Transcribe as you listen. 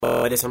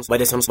vai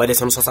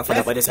descendo sua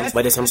safada, vai descendo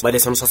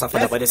sua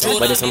safada, vai descendo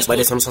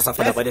sua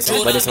safada, vai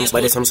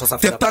descendo sua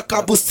safada. Cê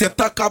taca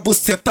buceta,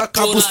 cabuceta,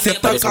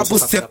 cabuceta,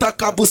 cabuceta,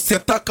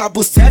 cabuceta,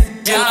 cabuceta.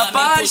 Me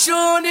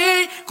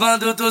apaixonei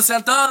quando tu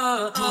sentou.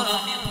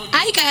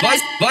 Ai,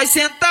 caralho. Vai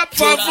sentar, por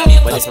favor.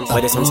 Vai descendo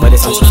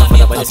sua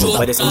safada, vai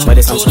descendo sua safada, vai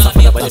descendo sua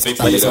safada, vai descendo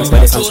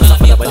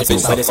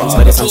sua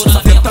safada. Cê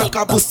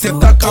taca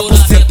buceta,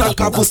 cabuceta,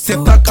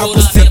 cabuceta,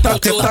 cabuceta,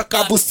 cê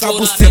taca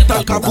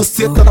buceta,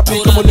 cabuceta na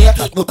pica mulher,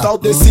 no tal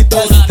desse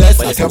desce,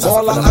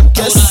 rebola,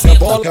 aquece,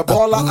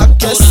 rebola,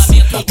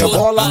 aquece,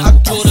 rebola,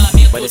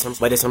 aquece.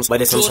 Vai descendo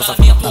sua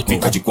safada.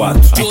 Fica de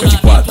quatro, fica de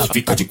quatro,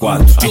 fica de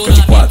quatro, fica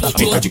de quatro,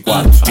 fica de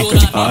quatro, fica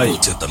de quatro. Ai,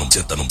 senta no meu.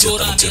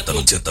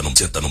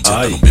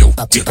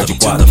 Fica de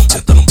quatro,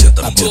 senta no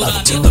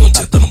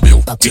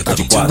meu. Fica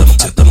de quatro,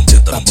 senta no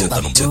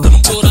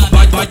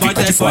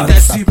Vai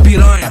desce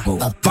piranha,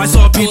 vai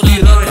sobe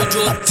piranha.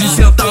 Se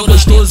sentar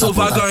gostoso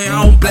vai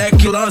ganhar um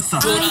black lança.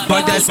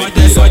 Vai desce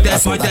piranha.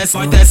 Vai desce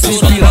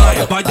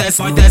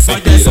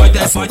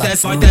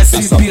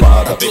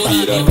piranha. Vem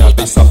piranha,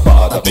 bem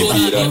safada, vem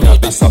piranha,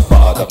 bem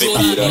safada, vem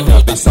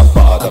piranha, bem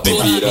safada,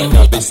 vem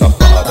piranha, bem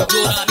safada.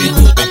 Vem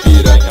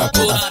piranha,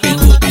 vem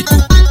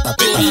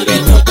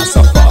piranha, bem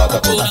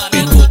safada, vem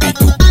piranha,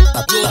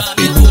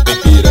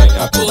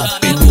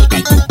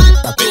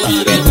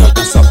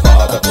 bem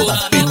safada.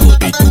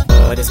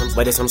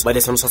 Vai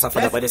descendo sua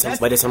safada, vai descendo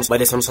sua safada, vai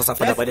descendo sua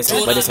safada, vai descendo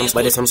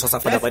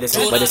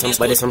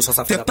sua Cê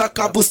safada.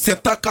 taca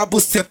buceta,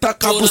 cabuceta,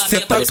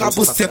 cabuceta,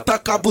 cabuceta,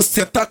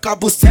 cabuceta,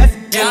 cabuceta.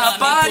 Me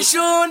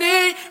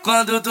apaixonei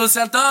quando tu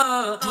sentou.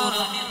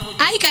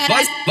 Ai,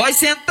 caralho. Vai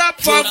sentar,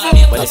 por favor.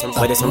 Vai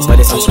descendo sua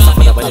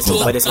safada, vai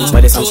descendo sua safada,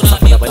 vai descendo sua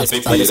safada, vai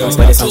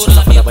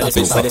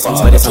descendo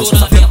sua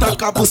safada. Cê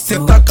taca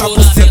buceta,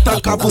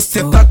 cabuceta,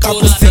 cabuceta,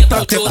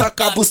 cabuceta, cê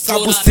taca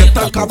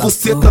buceta,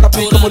 cabuceta na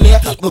pica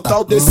mulher, no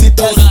tal desse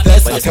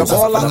desce,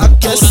 rebola,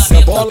 aquece,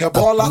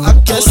 rebola,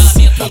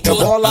 aquece,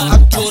 rebola,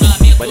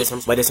 aquece.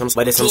 Vai descendo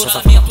sua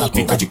safada.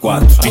 Fica de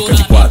quatro, fica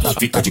de quatro,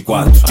 fica de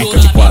quatro, fica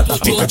de quatro,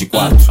 fica de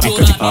quatro,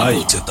 fica de quatro.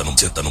 Ai, senta no meu.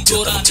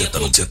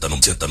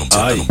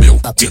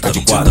 Fica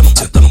de quatro, senta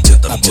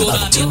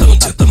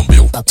no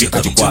meu.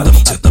 Fica de quatro,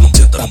 senta no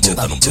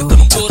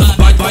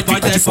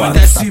Vai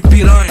desce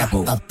piranha,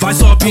 vai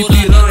sobe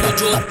piranha.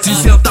 Se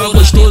sentar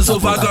gostoso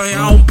vai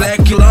ganhar um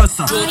black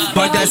lança.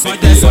 Vai desce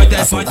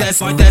piranha. Vai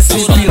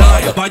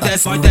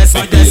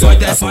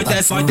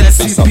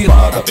desce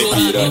piranha. Vem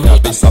piranha,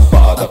 bem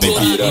safada, vem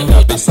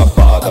piranha, bem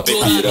safada,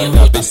 vem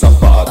piranha, bem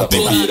safada,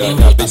 vem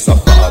piranha, bem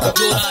safada.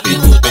 Vem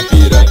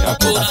piranha,